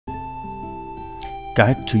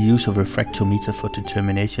Guide to use of refractometer for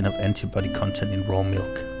determination of antibody content in raw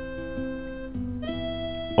milk.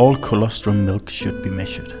 All colostrum milk should be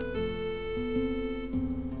measured.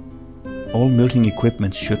 All milking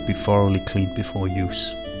equipment should be thoroughly cleaned before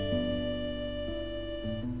use.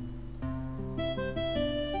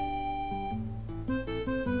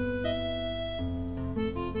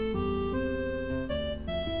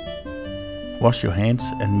 Wash your hands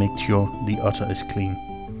and make sure the udder is clean.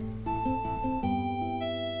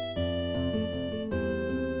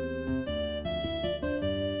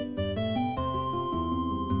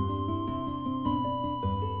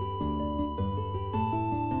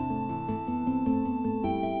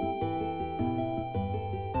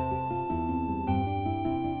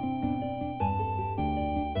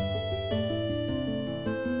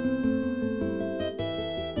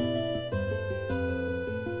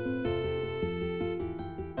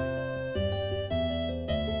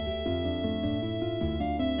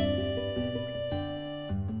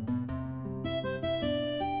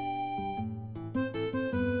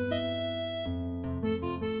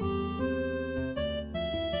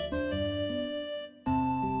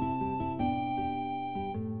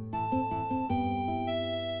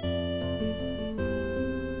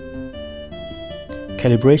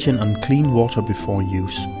 Calibration on clean water before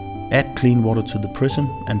use. Add clean water to the prism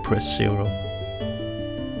and press 0.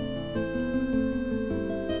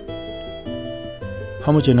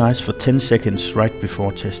 Homogenize for 10 seconds right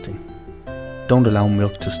before testing. Don't allow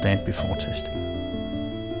milk to stand before testing.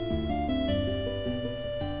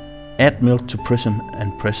 Add milk to prism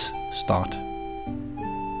and press start.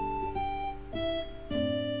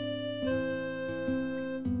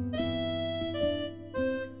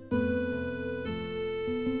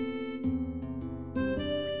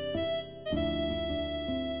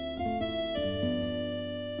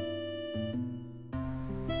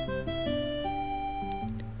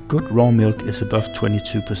 Good raw milk is above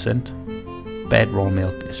 22%, bad raw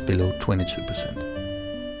milk is below 22%.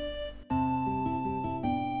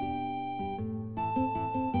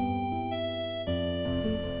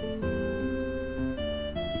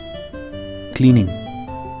 Cleaning.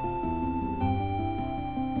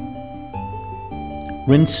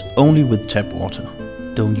 Rinse only with tap water,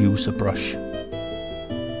 don't use a brush.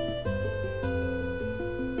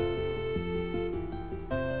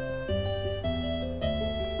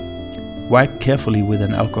 Wipe carefully with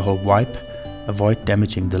an alcohol wipe, avoid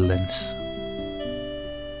damaging the lens.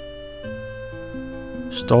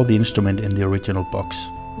 Store the instrument in the original box.